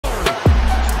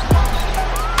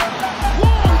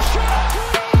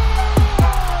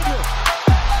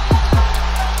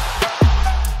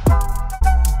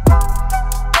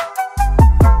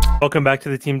Welcome back to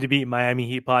the Team to Beat Miami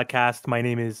Heat podcast. My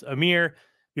name is Amir.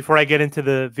 Before I get into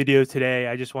the video today,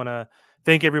 I just want to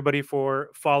thank everybody for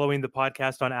following the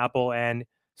podcast on Apple and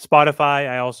Spotify.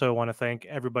 I also want to thank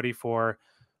everybody for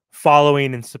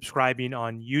following and subscribing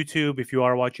on YouTube. If you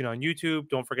are watching on YouTube,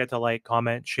 don't forget to like,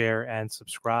 comment, share, and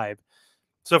subscribe.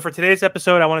 So for today's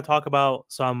episode, I want to talk about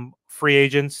some free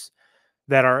agents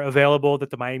that are available that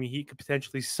the Miami Heat could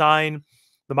potentially sign.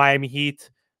 The Miami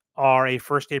Heat are a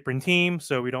first apron team,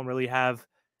 so we don't really have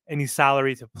any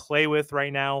salary to play with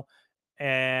right now.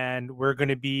 And we're going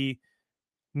to be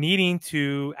needing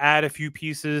to add a few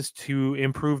pieces to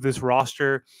improve this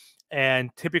roster. And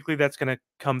typically that's going to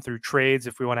come through trades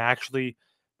if we want to actually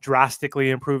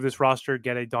drastically improve this roster,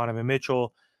 get a Donovan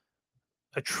Mitchell,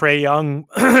 a Trae Young,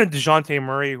 DeJounte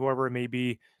Murray, whoever it may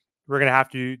be. We're going to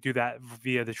have to do that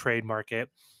via the trade market.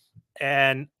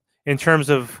 And in terms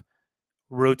of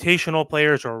rotational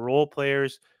players or role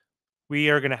players, we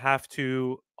are going to have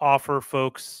to offer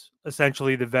folks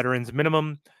essentially the veterans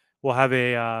minimum. We'll have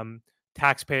a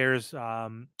taxpayers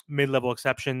mid-level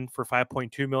exception for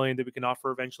 5.2 million that we can offer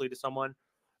eventually to someone,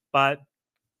 but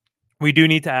we do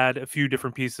need to add a few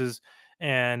different pieces.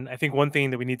 And I think one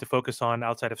thing that we need to focus on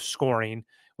outside of scoring,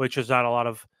 which is not a lot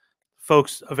of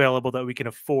folks available that we can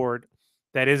afford,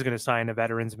 that is going to sign a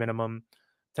veterans minimum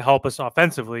to help us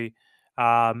offensively.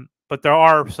 But there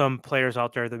are some players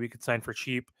out there that we could sign for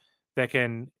cheap that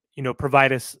can,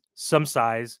 provide us some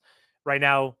size. Right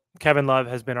now, Kevin Love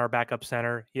has been our backup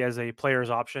center. He has a player's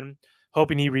option,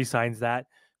 hoping he re-signs that.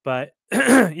 But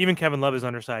even Kevin Love is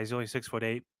undersized. He's only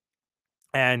 6'8",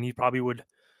 and he probably would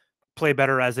play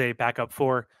better as a backup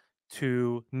four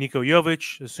to Niko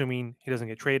Jovic, assuming he doesn't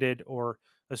get traded or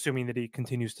assuming that he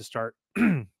continues to start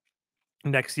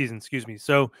next season. Excuse me.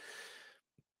 So,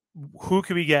 who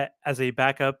can we get as a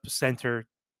backup center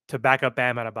to back up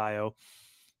Bam Adebayo?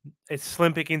 It's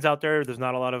slim pickings out there. There's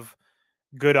not a lot of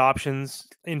good options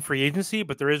in free agency,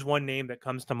 but there is one name that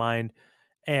comes to mind,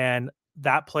 and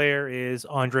that player is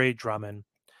Andre Drummond.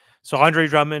 So Andre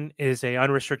Drummond is a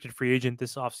unrestricted free agent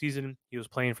this offseason. He was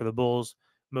playing for the Bulls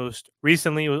most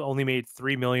recently. He only made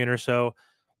 $3 million or so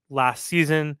last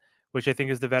season, which I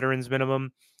think is the veterans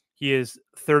minimum. He is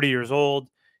 30 years old.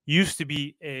 Used to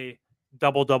be a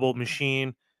double-double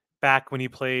machine back when he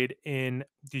played in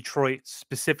Detroit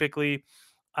specifically.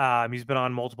 He's been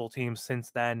on multiple teams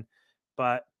since then.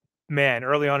 But, man,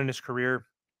 early on in his career,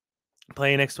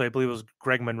 playing next to, I believe it was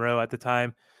Greg Monroe at the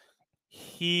time,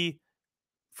 he,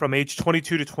 from age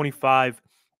 22 to 25,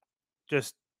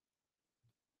 just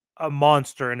a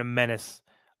monster and a menace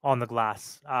on the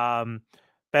glass.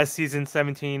 Best season,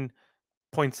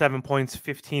 17.7 points,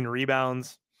 15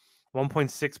 rebounds,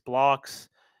 1.6 blocks.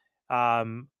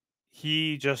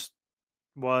 He just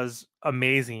was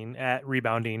amazing at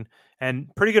rebounding and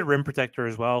pretty good rim protector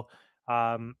as well.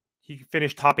 He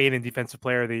finished top 8 in Defensive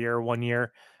Player of the Year one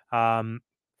year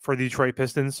for the Detroit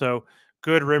Pistons. So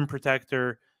good rim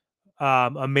protector,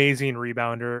 amazing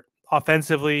rebounder.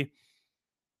 Offensively,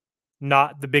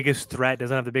 not the biggest threat,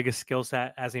 doesn't have the biggest skill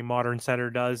set as a modern center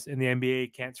does in the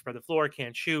NBA. Can't spread the floor,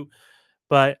 can't shoot,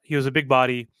 but he was a big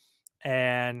body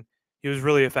and he was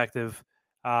really effective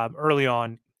early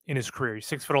on in his career. He's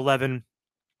 6'11",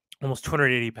 almost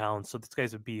 280 pounds. So this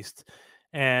guy's a beast.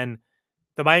 And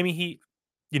the Miami Heat,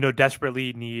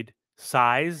 desperately need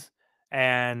size.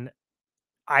 And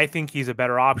I think he's a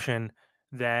better option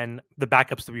than the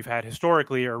backups that we've had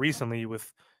historically or recently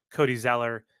with Cody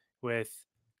Zeller, with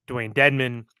Dwayne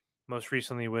Dedman, most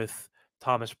recently with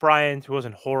Thomas Bryant, who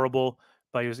wasn't horrible,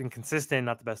 but he was inconsistent,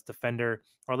 not the best defender.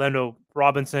 Orlando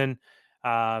Robinson,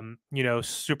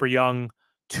 super young,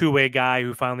 two-way guy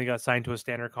who finally got signed to a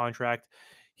standard contract.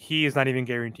 He is not even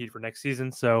guaranteed for next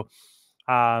season. So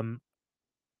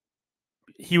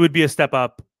he would be a step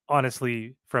up,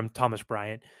 honestly, from Thomas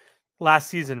Bryant. Last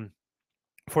season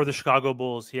for the Chicago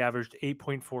Bulls, he averaged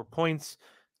 8.4 points,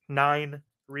 9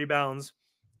 rebounds,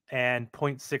 and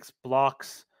 0.6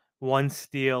 blocks, 1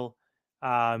 steal.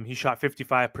 He shot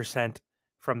 55%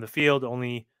 from the field,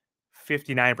 only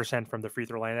 59% from the free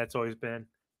throw line. That's always been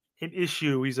an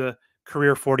issue. He's a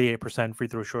career 48% free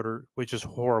throw shooter, which is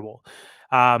horrible.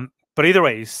 But either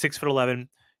way, he's 6'11".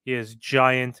 He is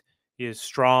giant. He is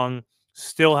strong.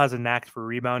 Still has a knack for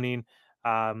rebounding.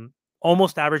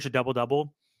 Almost average a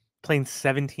double-double, playing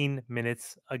 17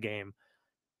 minutes a game.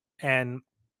 And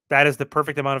that is the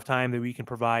perfect amount of time that we can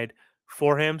provide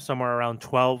for him, somewhere around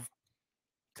 12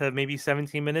 to maybe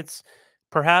 17 minutes,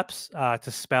 perhaps,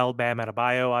 to spell Bam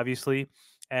Adebayo, obviously.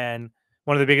 And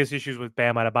one of the biggest issues with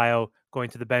Bam Adebayo going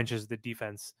to the bench is the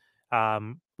defense.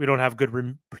 We don't have good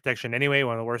rim protection anyway,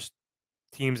 one of the worst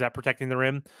teams at protecting the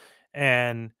rim.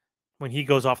 And when he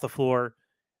goes off the floor,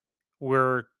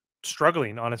 we're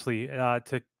struggling, honestly,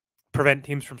 to prevent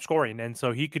teams from scoring. And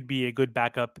so he could be a good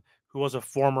backup who was a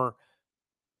former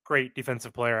great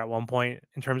defensive player at one point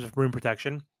in terms of rim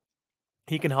protection.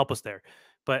 He can help us there.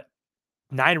 But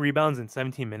 9 rebounds in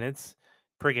 17 minutes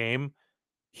per game,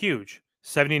 huge.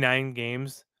 79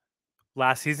 games.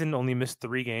 Last season, only missed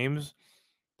 3 games.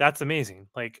 That's amazing.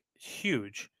 Like,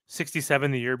 huge.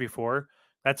 67 the year before.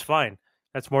 That's fine.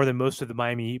 That's more than most of the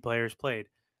Miami Heat players played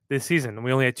this season.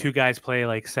 We only had 2 guys play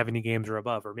like 70 games or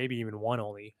above, or maybe even one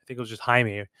only. I think it was just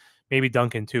Jaime, maybe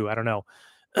Duncan too. I don't know.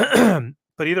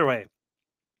 But either way,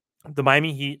 the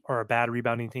Miami Heat are a bad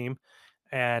rebounding team.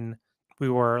 And we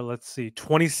were, let's see,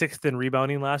 26th in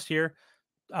rebounding last year,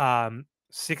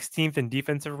 16th in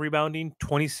defensive rebounding,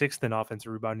 26th in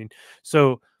offensive rebounding.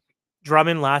 So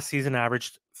Drummond last season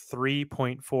averaged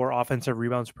 3.4 offensive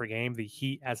rebounds per game. The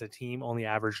Heat as a team only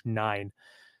averaged 9.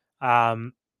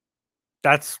 Um,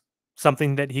 that's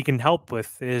something that he can help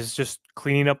with, is just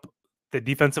cleaning up the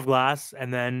defensive glass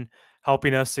and then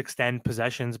helping us extend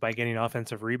possessions by getting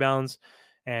offensive rebounds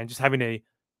and just having a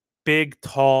big,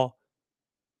 tall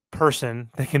person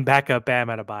that can back up Bam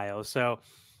Adebayo. So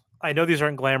I know these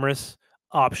aren't glamorous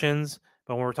options,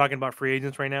 but when we're talking about free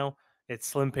agents right now, it's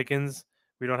slim pickings.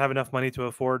 We don't have enough money to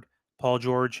afford Paul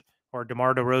George or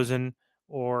DeMar DeRozan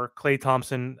or Klay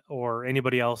Thompson or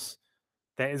anybody else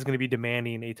that is going to be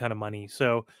demanding a ton of money.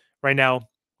 So right now,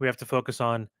 we have to focus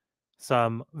on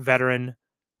some veteran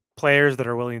players that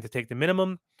are willing to take the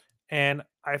minimum. And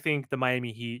I think the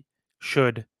Miami Heat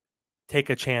should take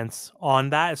a chance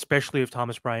on that, especially if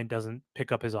Thomas Bryant doesn't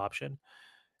pick up his option.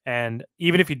 And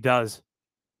even if he does,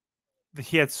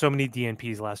 he had so many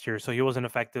DNPs last year, so he wasn't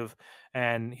effective,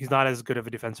 and he's not as good of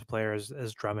a defensive player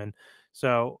as Drummond.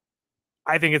 So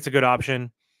I think it's a good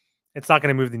option. It's not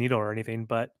going to move the needle or anything,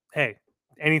 but hey,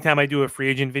 anytime I do a free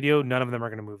agent video, none of them are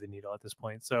going to move the needle at this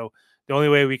point. So the only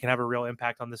way we can have a real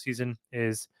impact on the season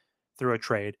is through a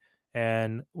trade.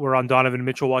 And we're on Donovan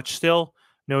Mitchell watch still.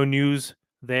 No news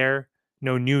there.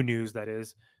 No new news, that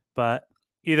is. But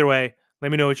either way,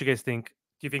 let me know what you guys think.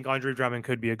 Do you think Andre Drummond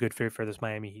could be a good fit for this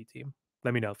Miami Heat team?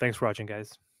 Let me know. Thanks for watching,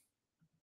 guys.